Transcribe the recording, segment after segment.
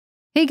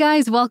Hey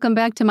guys, welcome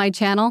back to my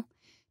channel.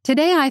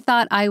 Today I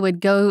thought I would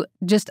go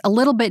just a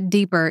little bit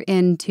deeper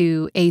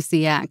into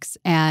ACX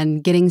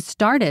and getting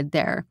started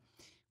there.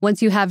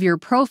 Once you have your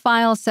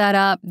profile set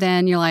up,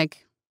 then you're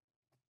like,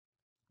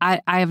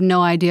 I have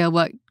no idea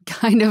what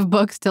kind of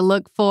books to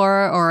look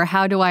for, or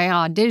how do I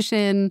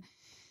audition?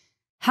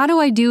 How do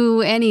I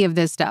do any of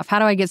this stuff? How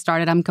do I get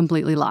started? I'm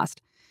completely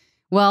lost.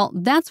 Well,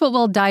 that's what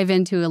we'll dive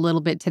into a little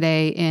bit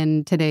today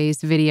in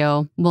today's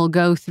video. We'll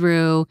go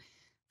through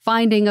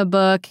finding a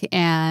book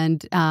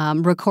and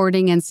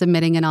recording and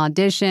submitting an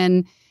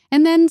audition,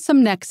 and then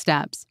some next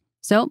steps.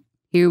 So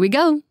here we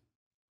go.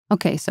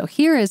 Okay, so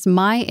here is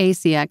my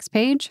ACX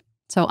page.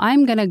 So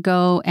I'm going to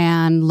go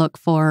and look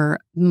for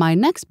my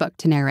next book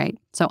to narrate.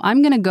 So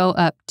I'm going to go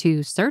up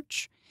to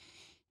search,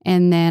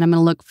 and then I'm going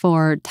to look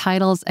for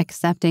titles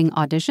accepting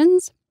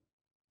auditions.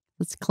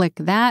 Let's click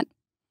that.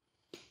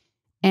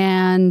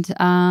 And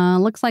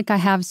looks like I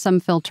have some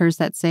filters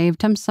that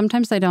saved.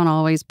 Sometimes they don't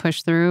always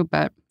push through,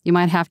 but you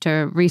might have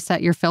to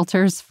reset your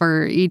filters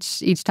for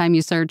each time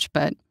you search.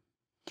 But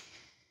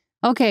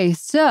okay,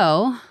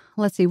 so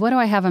let's see. What do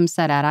I have them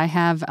set at? I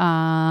have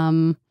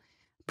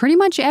pretty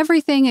much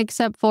everything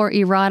except for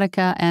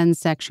erotica and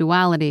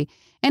sexuality.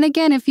 And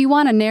again, if you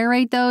want to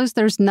narrate those,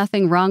 there's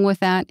nothing wrong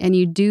with that. And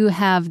you do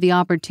have the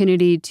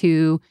opportunity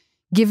to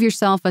give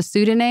yourself a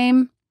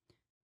pseudonym.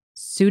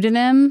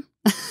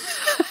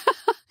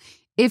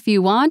 If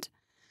you want.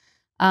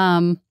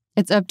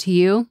 It's up to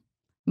you,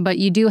 but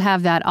you do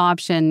have that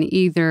option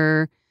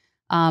either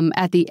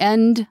at the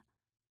end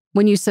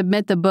when you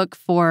submit the book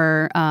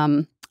for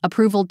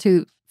approval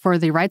for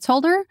the rights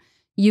holder.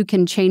 You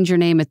can change your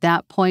name at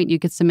that point. You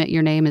could submit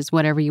your name as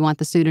whatever you want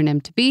the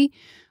pseudonym to be,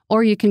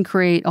 or you can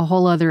create a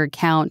whole other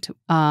account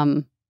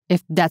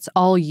if that's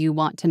all you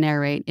want to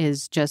narrate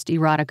is just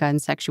erotica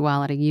and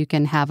sexuality. You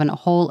can have a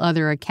whole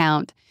other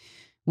account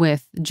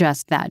with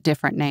just that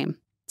different name.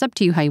 It's up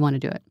to you how you want to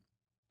do it.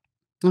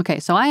 Okay,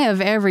 so I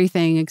have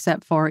everything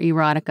except for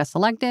erotica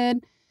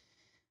selected.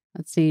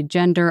 Let's see,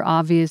 gender,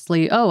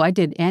 obviously. Oh, I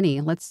did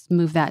any. Let's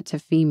move that to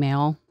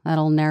female.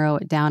 That'll narrow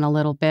it down a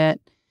little bit.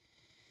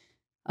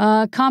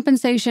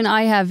 Compensation,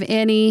 I have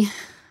any.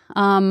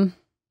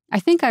 I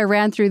think I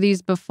ran through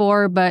these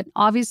before, but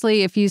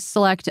obviously if you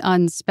select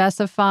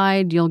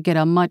unspecified, you'll get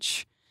a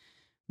much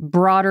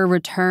broader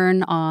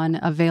return on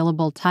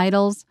available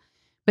titles.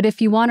 But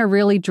if you want to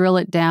really drill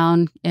it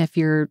down, if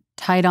you're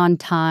tight on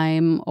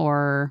time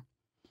or,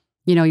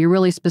 you're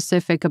really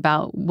specific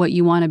about what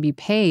you want to be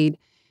paid,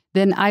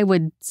 then I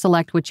would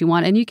select what you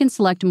want. And you can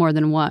select more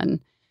than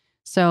one.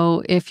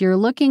 So if you're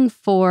looking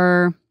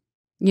for,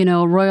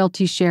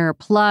 royalty share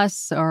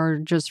plus or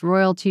just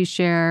royalty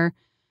share,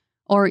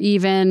 or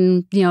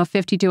even,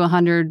 50 to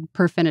 100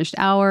 per finished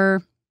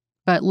hour.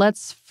 But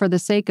for the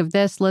sake of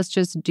this, let's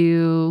just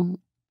do,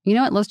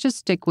 let's just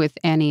stick with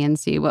any and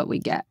see what we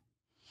get.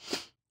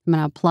 I'm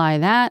going to apply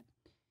that.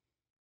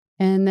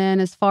 And then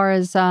as far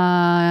as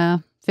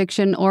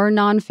fiction or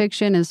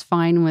nonfiction is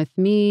fine with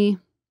me.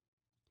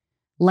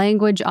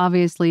 Language,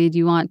 obviously, do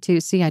you want to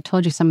see? I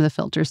told you some of the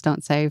filters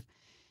don't save.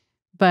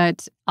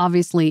 But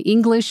obviously,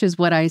 English is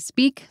what I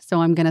speak.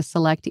 So I'm going to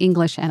select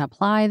English and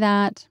apply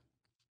that.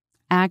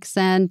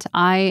 Accent,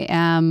 I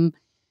am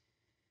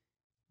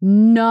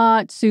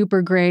not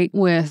super great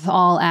with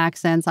all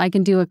accents. I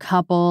can do a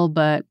couple,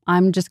 but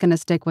I'm just going to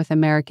stick with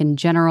American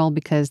General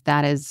because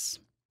that is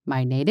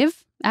my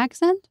native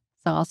accent.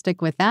 So I'll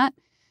stick with that.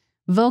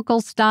 Vocal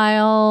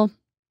style.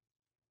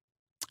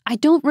 I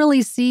don't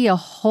really see a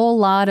whole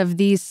lot of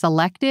these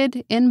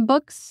selected in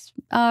books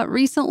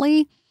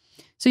recently.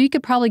 So you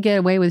could probably get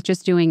away with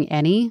just doing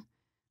any.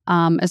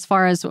 As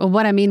far as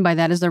what I mean by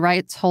that is the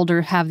rights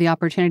holder have the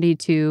opportunity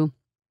to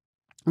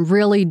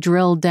really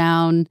drill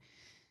down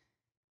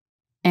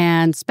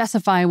and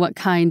specify what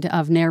kind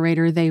of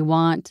narrator they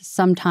want.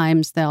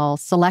 Sometimes they'll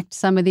select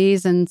some of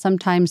these and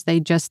sometimes they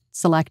just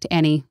select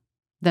any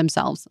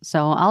themselves.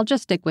 So I'll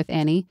just stick with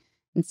any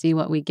and see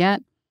what we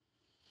get.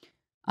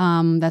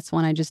 That's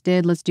one I just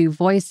did. Let's do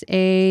voice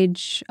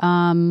age.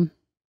 I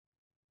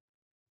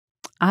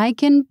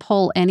can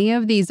pull any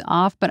of these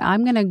off, but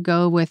I'm going to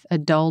go with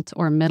adult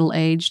or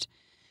middle-aged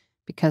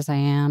because I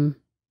am.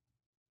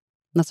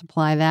 Let's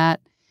apply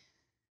that.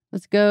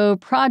 Let's go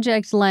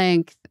project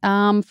length.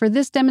 For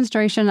this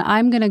demonstration,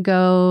 I'm going to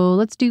go,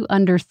 let's do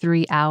under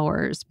 3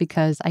 hours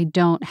because I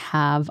don't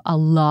have a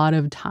lot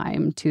of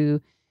time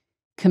to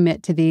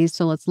commit to these.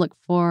 So let's look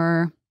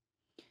for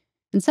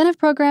incentive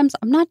programs.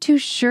 I'm not too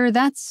sure.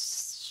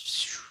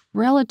 That's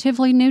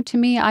relatively new to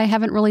me. I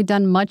haven't really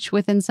done much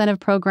with incentive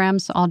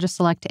programs, so I'll just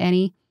select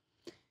any.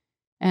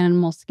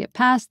 And we'll skip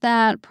past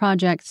that.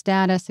 Project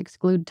status,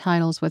 exclude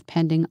titles with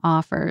pending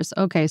offers.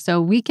 Okay,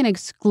 so we can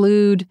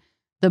exclude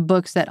the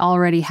books that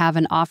already have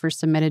an offer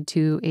submitted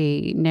to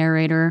a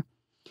narrator.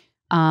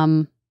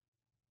 Yeah,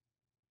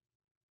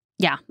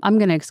 I'm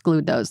going to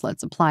exclude those.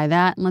 Let's apply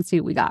that and let's see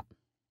what we got.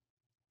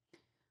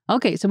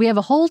 Okay, so we have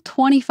a whole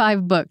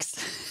 25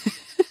 books.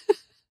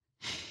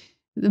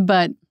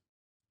 But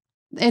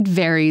it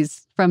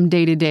varies from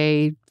day to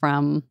day,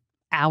 from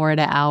hour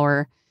to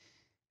hour.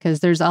 because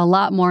there's a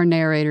lot more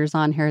narrators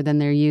on here than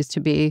there used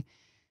to be.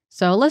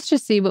 So let's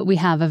just see what we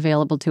have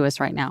available to us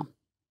right now.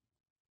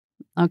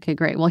 Okay,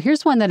 great. Well,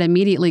 here's one that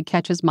immediately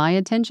catches my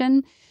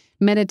attention.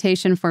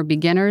 Meditation for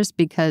beginners,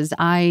 because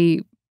I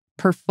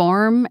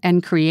perform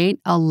and create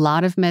a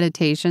lot of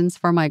meditations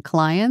for my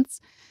clients.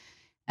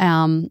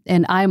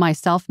 And I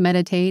myself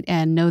meditate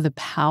and know the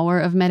power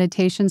of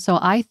meditation. So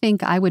I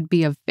think I would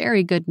be a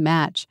very good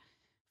match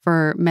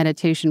for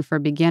meditation for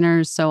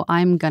beginners. So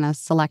I'm going to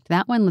select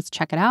that one. Let's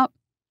check it out.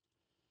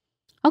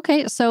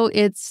 Okay, so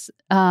it's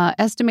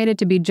estimated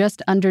to be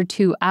just under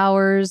 2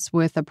 hours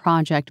with a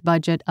project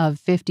budget of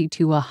 $50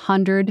 to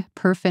 $100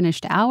 per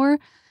finished hour.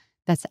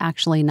 That's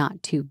actually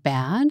not too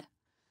bad.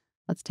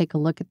 Let's take a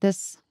look at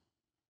this.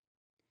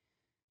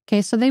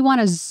 Okay, so they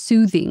want a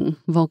soothing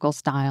vocal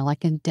style. I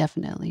can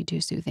definitely do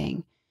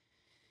soothing.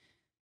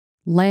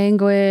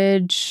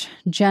 Language,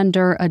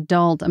 gender,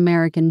 adult,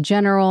 American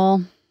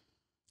General.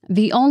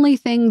 The only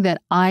thing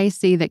that I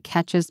see that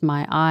catches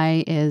my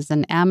eye is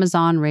an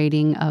Amazon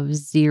rating of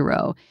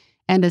 0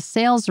 and a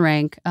sales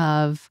rank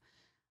of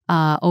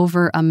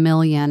over 1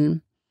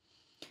 million.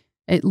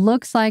 It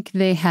looks like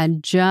they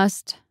had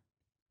just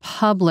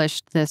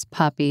published this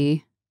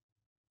puppy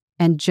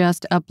and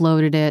just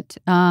uploaded it.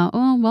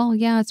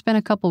 It's been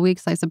a couple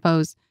weeks, I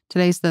suppose.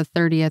 Today's the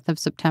 30th of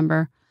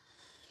September.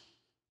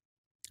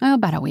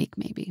 About a week,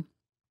 maybe.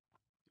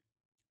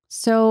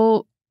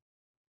 So,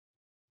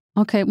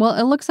 okay, well,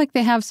 it looks like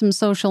they have some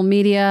social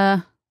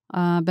media,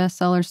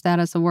 bestseller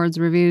status, awards,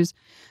 reviews.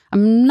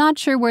 I'm not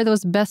sure where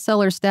those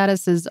bestseller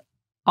statuses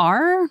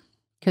are,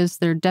 because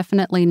they're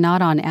definitely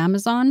not on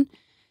Amazon.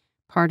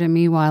 Pardon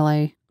me while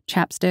I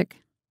chapstick.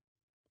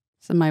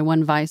 This is my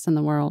one vice in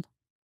the world.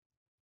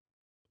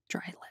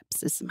 Dry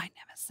lips. This is my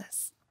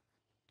nemesis.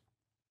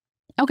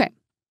 Okay,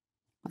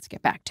 let's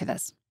get back to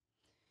this.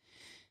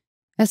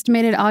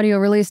 Estimated audio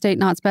release date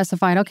not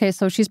specified. Okay,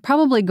 so she's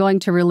probably going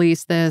to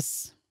release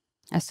this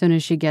as soon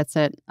as she gets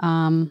it.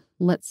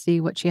 Let's see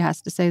what she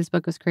has to say. This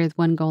book was created with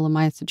one goal in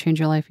mind: it's to change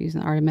your life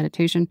using the art of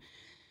meditation.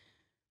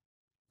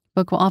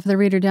 Book will offer the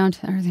reader down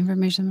to earth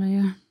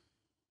information.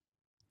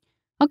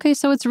 Okay,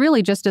 so it's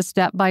really just a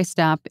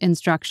step-by-step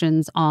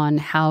instructions on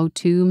how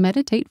to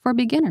meditate for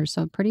beginners.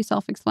 So pretty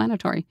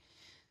self-explanatory.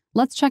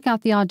 Let's check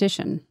out the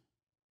audition.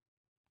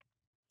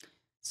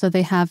 So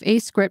they have a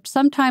script.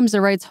 Sometimes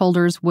the rights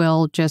holders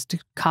will just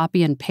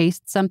copy and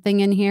paste something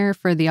in here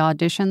for the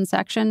audition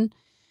section.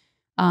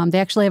 They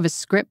actually have a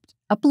script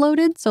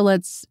uploaded. So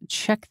let's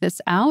check this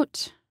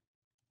out.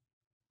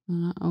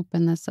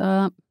 Open this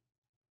up.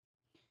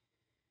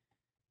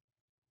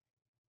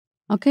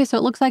 Okay, so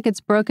it looks like it's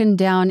broken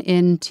down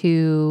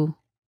into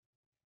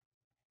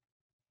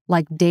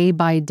like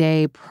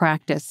day-by-day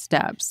practice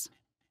steps.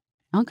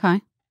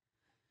 Okay,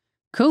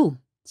 cool.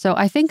 So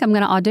I think I'm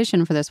going to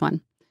audition for this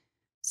one.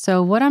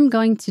 So what I'm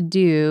going to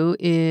do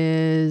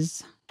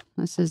is,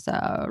 this is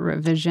a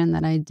revision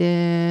that I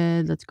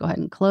did. Let's go ahead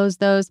and close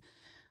those.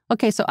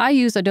 Okay, so I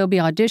use Adobe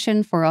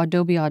Audition. For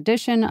Adobe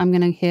Audition, I'm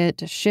going to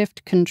hit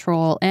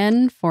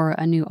Shift-Control-N for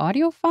a new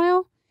audio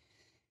file.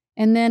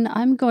 And then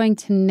I'm going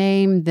to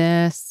name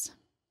this,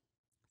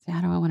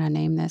 how do I want to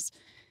name this?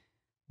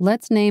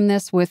 Let's name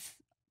this with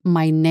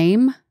my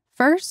name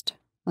first.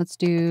 Let's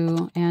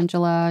do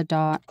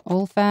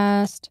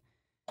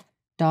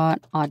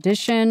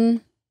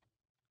angela.oldfast.audition.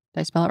 Did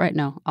I spell it right?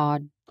 No,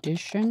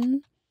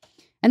 audition.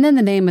 And then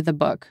the name of the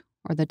book,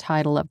 or the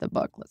title of the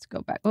book. Let's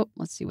go back. Oh,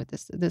 let's see what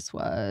this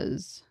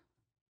was.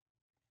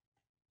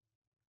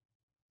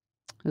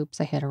 Oops,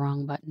 I hit a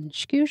wrong button.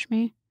 Excuse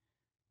me.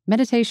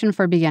 Meditation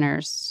for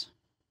beginners.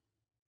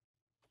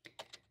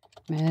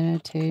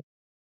 Meditate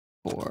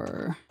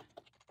for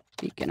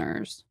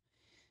beginners.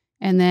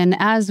 And then,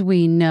 as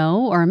we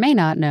know or may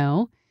not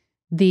know,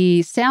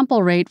 the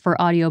sample rate for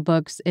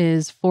audiobooks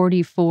is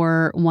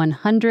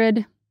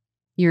 44/100.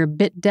 Your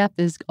bit depth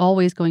is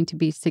always going to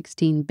be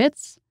 16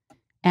 bits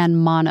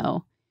and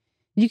mono.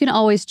 You can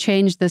always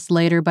change this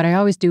later, but I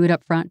always do it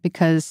up front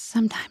because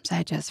sometimes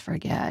I just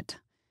forget.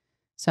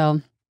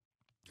 So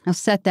I'll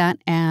set that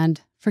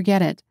and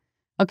forget it.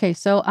 Okay,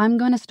 so I'm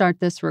going to start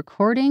this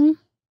recording.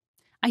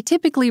 I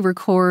typically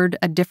record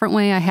a different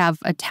way. I have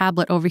a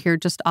tablet over here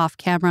just off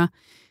camera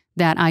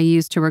that I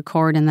use to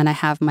record, and then I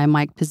have my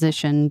mic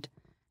positioned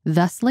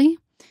thusly,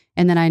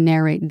 and then I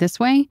narrate this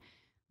way.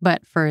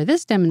 But for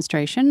this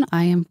demonstration,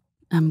 I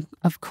am,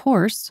 of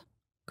course,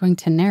 going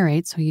to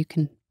narrate so you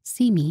can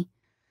see me.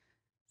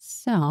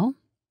 So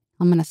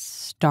I'm going to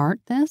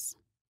start this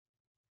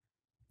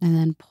and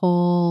then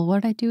pull,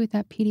 what did I do with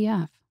that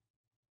PDF?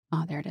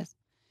 Oh, there it is.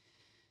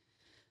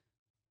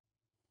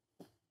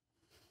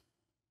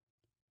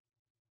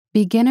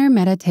 Beginner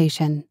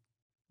Meditation,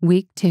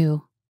 Week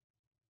 2.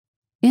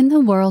 In the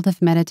world of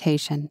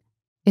meditation,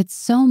 it's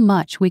so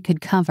much we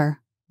could cover,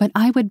 but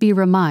I would be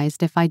remiss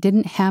if I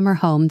didn't hammer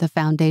home the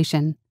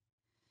foundation.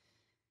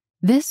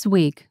 This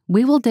week,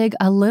 we will dig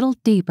a little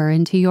deeper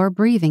into your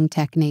breathing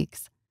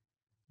techniques.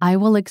 I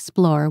will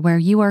explore where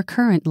you are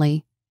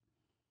currently.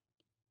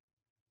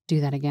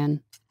 Do that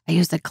again. I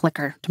used a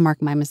clicker to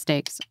mark my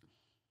mistakes.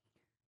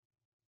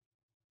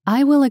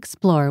 I will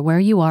explore where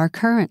you are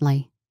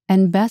currently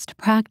and best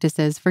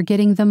practices for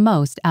getting the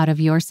most out of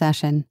your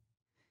session.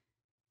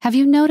 Have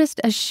you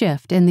noticed a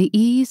shift in the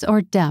ease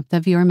or depth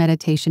of your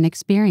meditation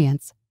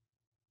experience?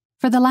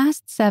 For the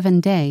last 7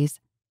 days,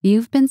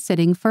 you've been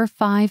sitting for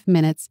 5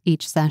 minutes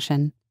each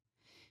session.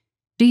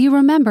 Do you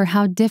remember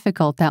how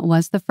difficult that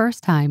was the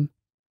first time?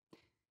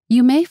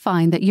 You may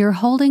find that you're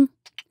looking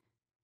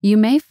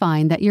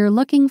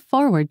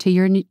forward to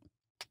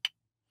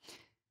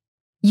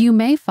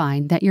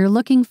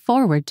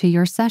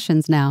your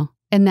sessions now,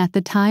 and that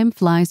the time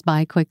flies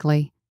by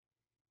quickly.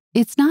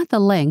 It's not the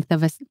length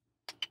of a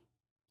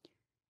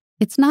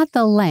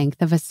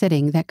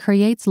sitting that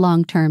creates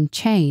long-term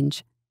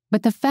change,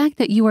 but the fact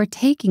that you are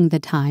taking the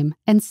time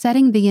and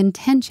setting the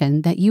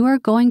intention that you are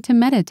going to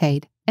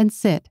meditate and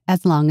sit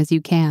as long as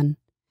you can.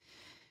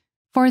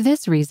 For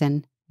this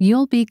reason,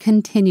 you'll be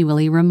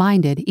continually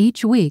reminded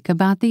each week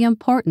about the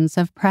importance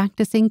of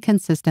practicing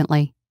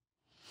consistently.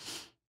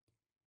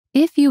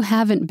 If you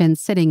haven't been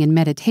sitting in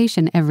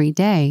meditation every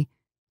day,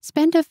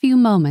 spend a few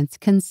moments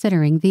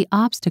considering the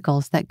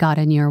obstacles that got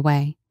in your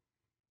way.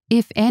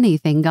 If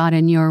anything got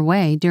in your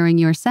way during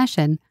your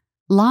session,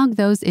 log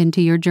those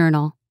into your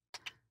journal.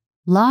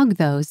 Log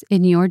those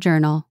in your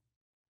journal.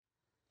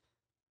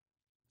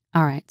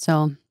 All right,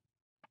 so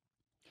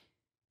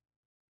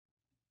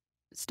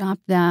stop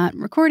that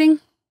recording.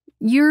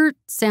 Your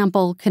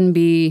sample can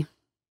be,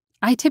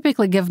 I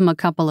typically give them a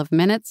couple of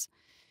minutes.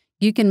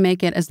 You can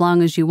make it as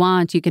long as you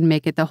want. You can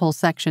make it the whole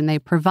section they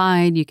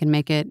provide. You can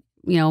make it,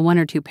 1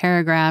 or 2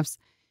 paragraphs.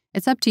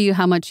 It's up to you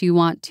how much you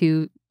want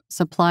to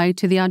supply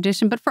to the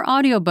audition. But for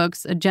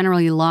audiobooks, a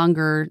generally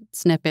longer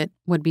snippet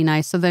would be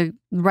nice. So the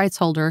rights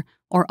holder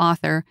or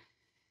author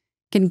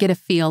can get a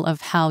feel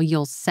of how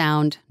you'll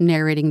sound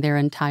narrating their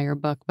entire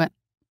book. But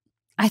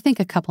I think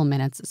a couple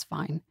minutes is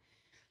fine.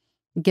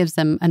 It gives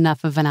them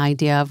enough of an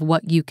idea of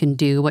what you can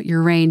do, what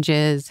your range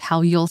is,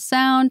 how you'll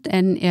sound,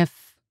 and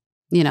if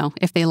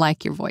they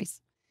like your voice.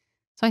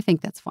 So I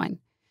think that's fine.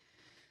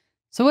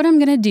 So what I'm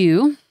going to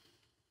do,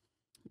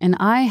 and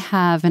I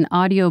have an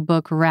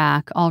audiobook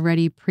rack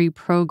already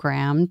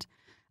pre-programmed.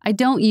 I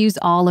don't use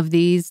all of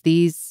these.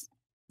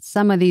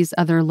 Some of these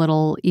other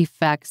little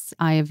effects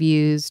I have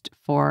used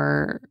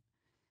for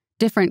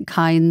different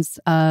kinds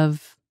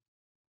of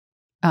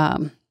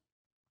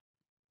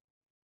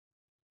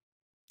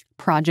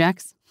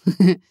projects.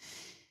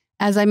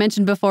 As I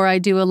mentioned before, I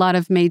do a lot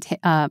of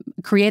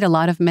create a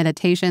lot of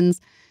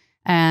meditations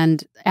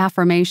and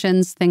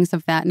affirmations, things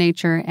of that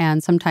nature,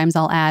 and sometimes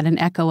I'll add an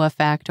echo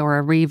effect or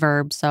a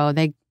reverb. So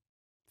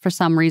for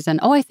some reason,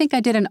 I think I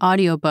did an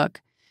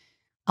audiobook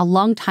a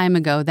long time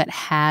ago that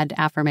had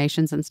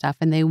affirmations and stuff,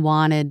 and they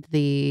wanted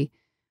the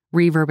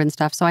reverb and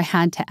stuff, so I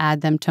had to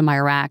add them to my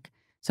rack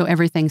so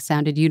everything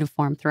sounded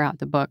uniform throughout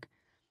the book.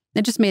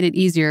 It just made it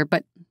easier,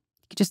 but you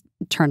could just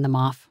turn them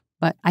off.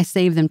 But I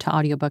save them to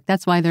audiobook.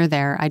 That's why they're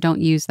there. I don't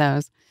use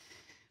those.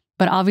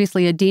 But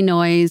obviously a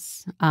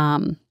denoise,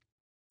 I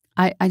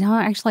know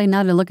actually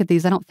now to look at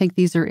these, I don't think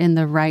these are in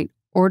the right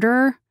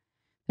order.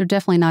 They're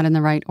definitely not in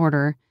the right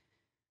order.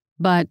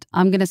 But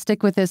I'm going to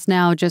stick with this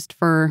now just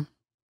for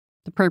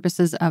the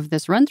purposes of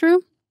this run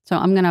through. So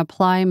I'm going to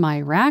apply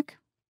my rack.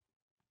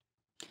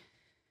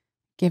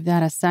 Give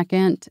that a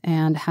second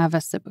and have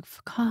a sip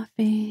of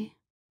coffee.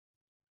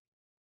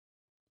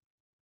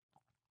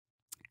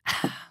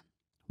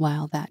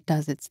 While that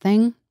does its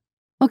thing.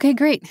 Okay,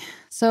 great.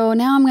 So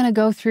now I'm going to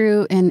go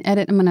through and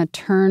edit. I'm going to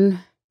turn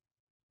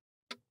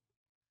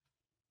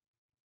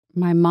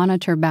my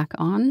monitor back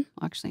on.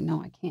 Actually,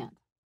 no, I can't.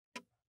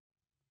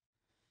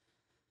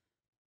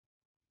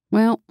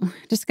 Well, I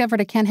discovered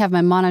I can't have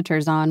my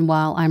monitors on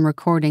while I'm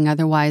recording.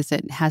 Otherwise,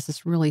 it has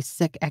this really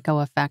sick echo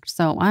effect.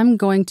 So I'm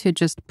going to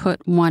just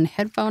put one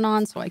headphone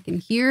on so I can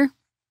hear.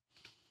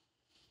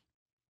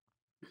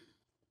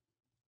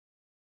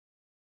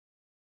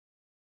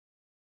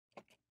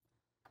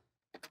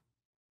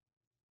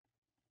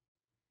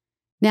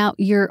 Now,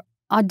 your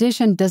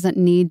audition doesn't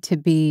need to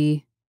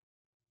be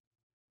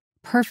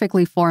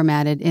perfectly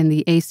formatted in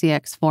the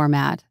ACX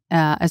format,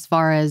 as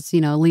far as,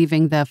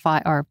 leaving the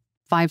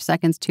 5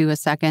 seconds to a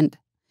second,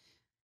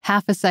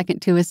 half a second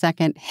to a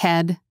second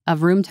head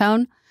of room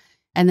tone,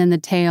 and then the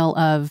tail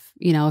of,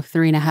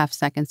 3.5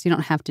 seconds. You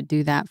don't have to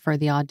do that for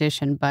the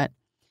audition, but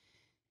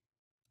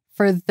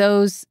for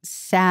those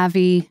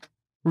savvy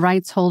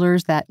rights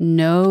holders that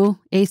know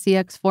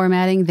ACX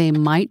formatting, they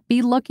might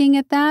be looking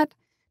at that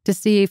to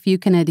see if you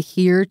can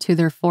adhere to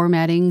their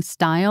formatting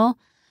style.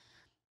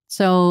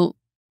 So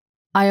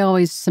I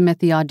always submit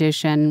the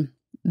audition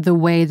the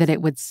way that it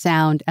would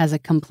sound as a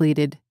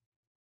completed,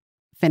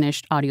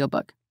 finished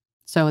audiobook.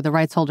 So the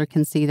rights holder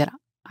can see that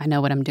I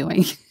know what I'm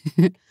doing.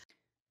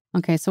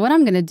 Okay, so what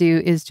I'm going to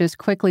do is just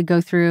quickly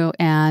go through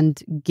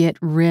and get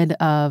rid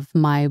of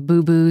my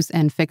boo-boos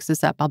and fix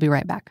this up. I'll be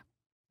right back.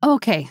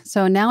 Okay,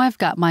 so now I've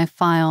got my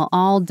file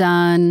all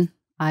done.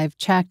 I've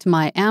checked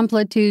my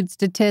amplitude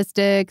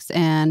statistics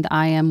and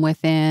I am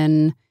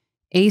within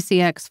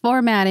ACX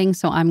formatting.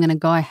 So I'm going to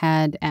go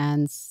ahead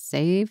and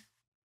save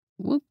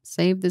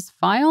this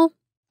file.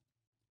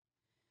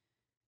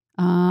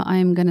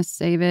 I'm going to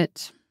save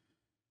it.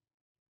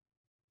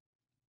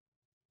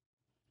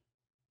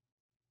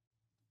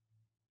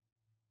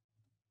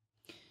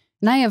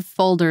 And I have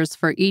folders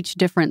for each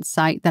different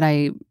site that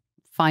I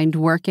find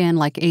work in,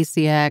 like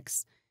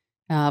ACX,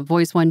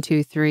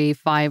 Voice123,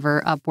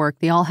 Fiverr, Upwork.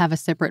 They all have a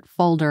separate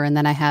folder, and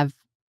then I have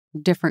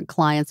different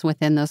clients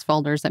within those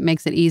folders. That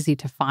makes it easy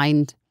to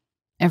find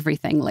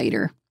everything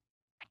later.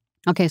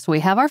 Okay, so we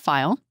have our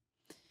file.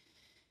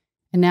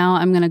 And now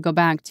I'm going to go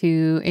back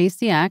to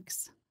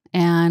ACX,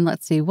 and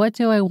let's see, what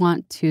do I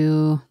want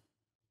to...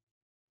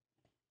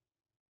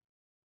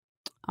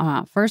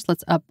 first,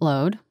 let's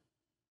upload.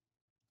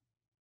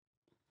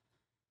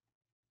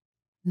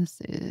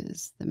 This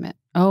is the...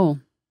 Oh,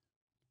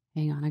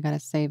 hang on. I got to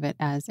save it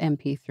as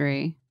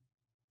MP3.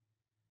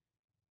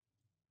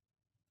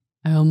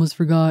 I almost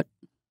forgot.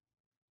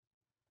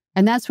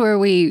 And that's where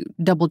we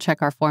double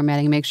check our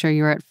formatting. Make sure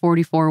you're at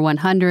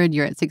 44/100,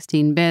 you're at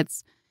 16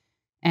 bits,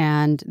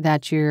 and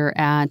that you're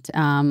at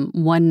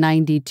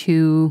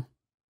 192.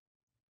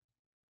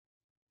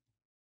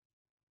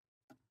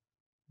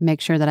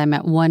 Make sure that I'm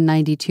at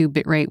 192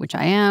 bit rate, which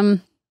I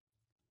am.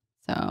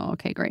 So,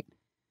 okay, great.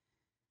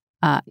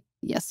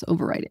 Yes,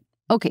 overwrite it.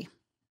 Okay.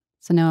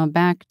 So now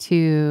back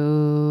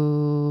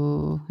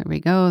to, here we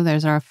go.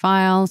 There's our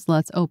files.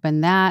 Let's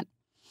open that.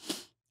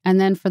 And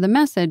then for the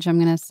message, I'm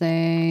going to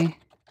say,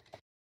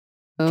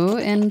 go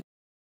and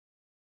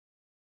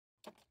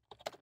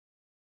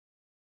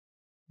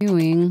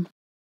viewing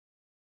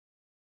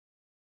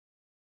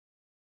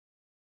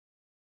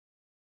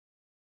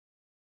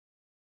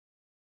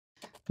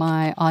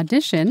my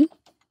audition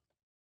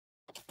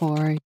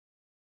for,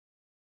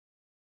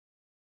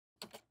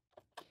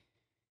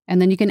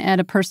 and then you can add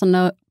a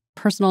personal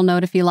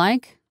note if you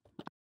like.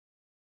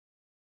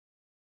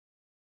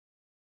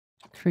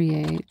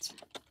 Create,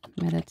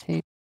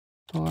 meditate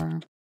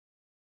for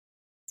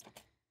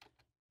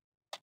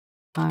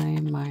I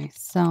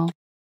myself.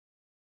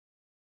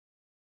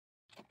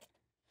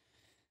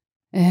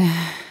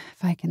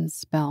 If I can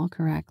spell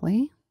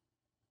correctly.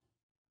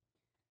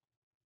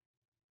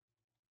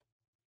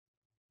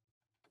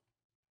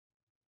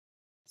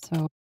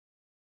 So,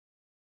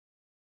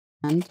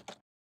 and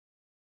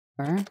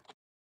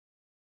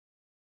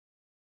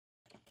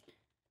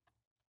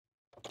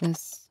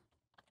this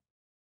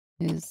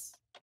is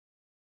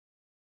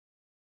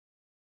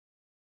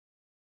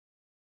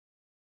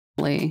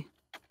a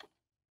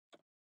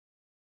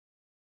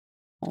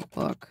whole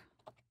book.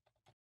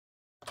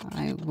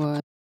 I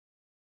would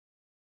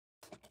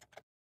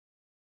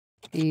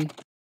be...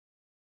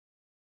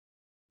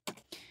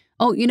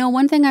 Oh, you know,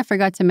 one thing I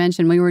forgot to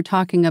mention, we were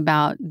talking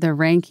about the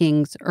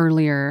rankings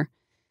earlier.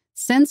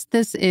 Since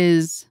this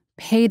is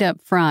paid up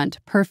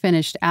front per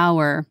finished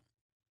hour,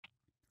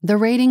 the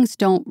ratings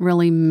don't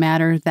really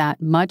matter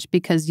that much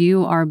because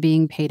you are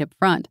being paid up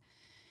front.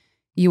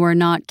 You are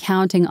not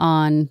counting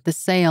on the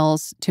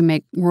sales to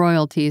make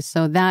royalties.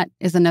 So that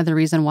is another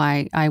reason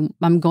why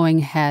I'm going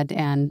ahead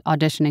and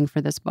auditioning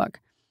for this book,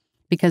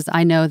 because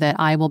I know that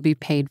I will be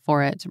paid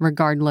for it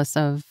regardless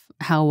of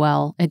how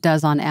well it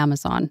does on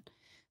Amazon.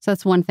 So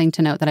that's one thing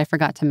to note that I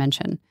forgot to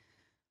mention.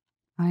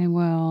 I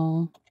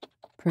will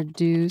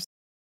produce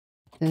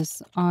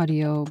this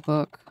audio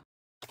book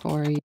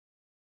for you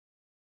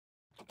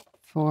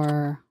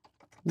for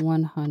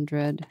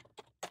 100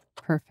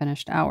 per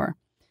finished hour.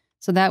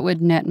 So that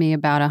would net me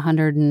about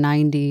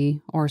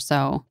 190 or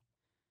so.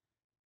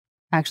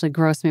 Actually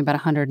gross me about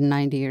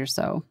 190 or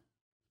so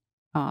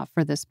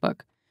for this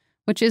book,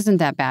 which isn't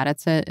that bad.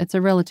 It's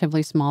a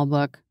relatively small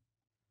book.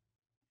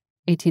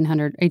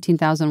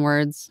 18,000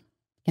 words.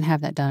 You can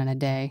have that done in a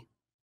day.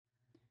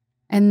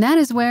 And that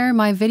is where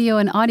my video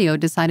and audio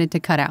decided to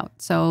cut out.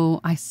 So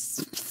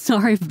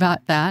sorry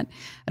about that.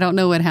 I don't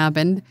know what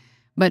happened.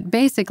 But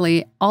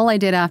basically, all I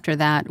did after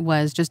that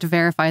was just to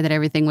verify that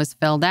everything was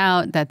filled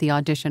out, that the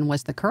audition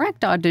was the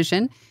correct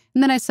audition,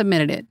 and then I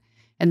submitted it.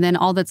 And then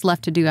all that's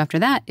left to do after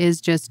that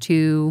is just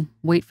to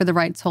wait for the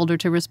rights holder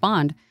to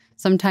respond.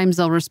 Sometimes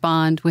they'll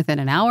respond within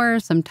an hour.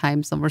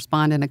 Sometimes they'll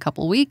respond in a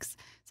couple weeks.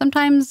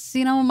 Sometimes,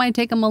 you know, it might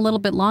take them a little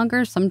bit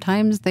longer.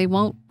 Sometimes they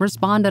won't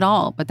respond at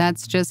all, but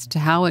that's just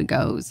how it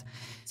goes.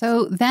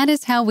 So that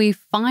is how we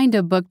find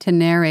a book to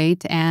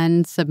narrate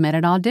and submit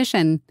an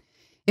audition.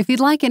 If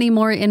you'd like any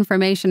more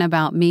information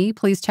about me,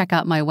 please check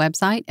out my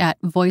website at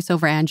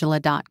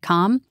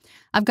voiceoverangela.com.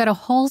 I've got a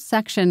whole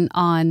section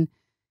on,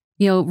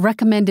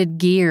 recommended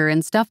gear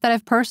and stuff that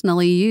I've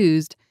personally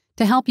used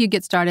to help you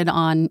get started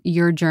on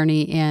your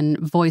journey in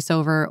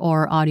voiceover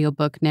or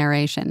audiobook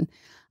narration.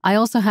 I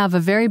also have a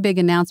very big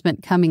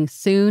announcement coming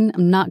soon.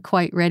 I'm not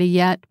quite ready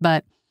yet,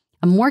 but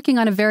I'm working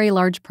on a very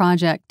large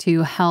project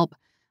to help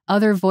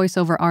other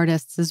voiceover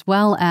artists as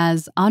well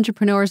as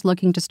entrepreneurs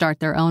looking to start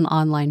their own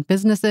online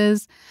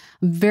businesses.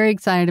 I'm very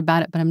excited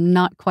about it, but I'm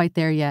not quite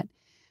there yet.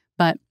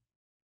 But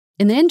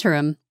in the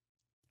interim,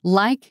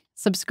 like,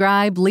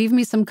 subscribe, leave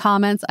me some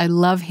comments. I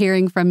love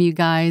hearing from you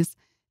guys.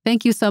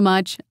 Thank you so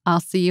much. I'll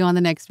see you on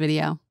the next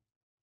video.